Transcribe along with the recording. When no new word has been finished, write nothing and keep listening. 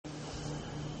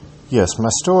Yes, my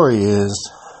story is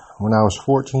when I was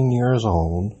 14 years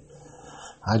old,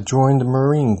 I joined the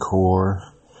Marine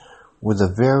Corps with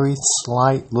a very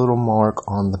slight little mark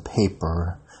on the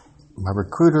paper. My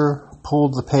recruiter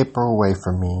pulled the paper away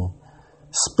from me,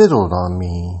 spittled on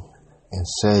me, and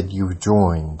said, "You've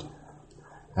joined."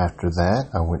 After that,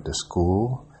 I went to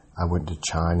school, I went to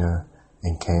China,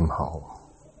 and came home.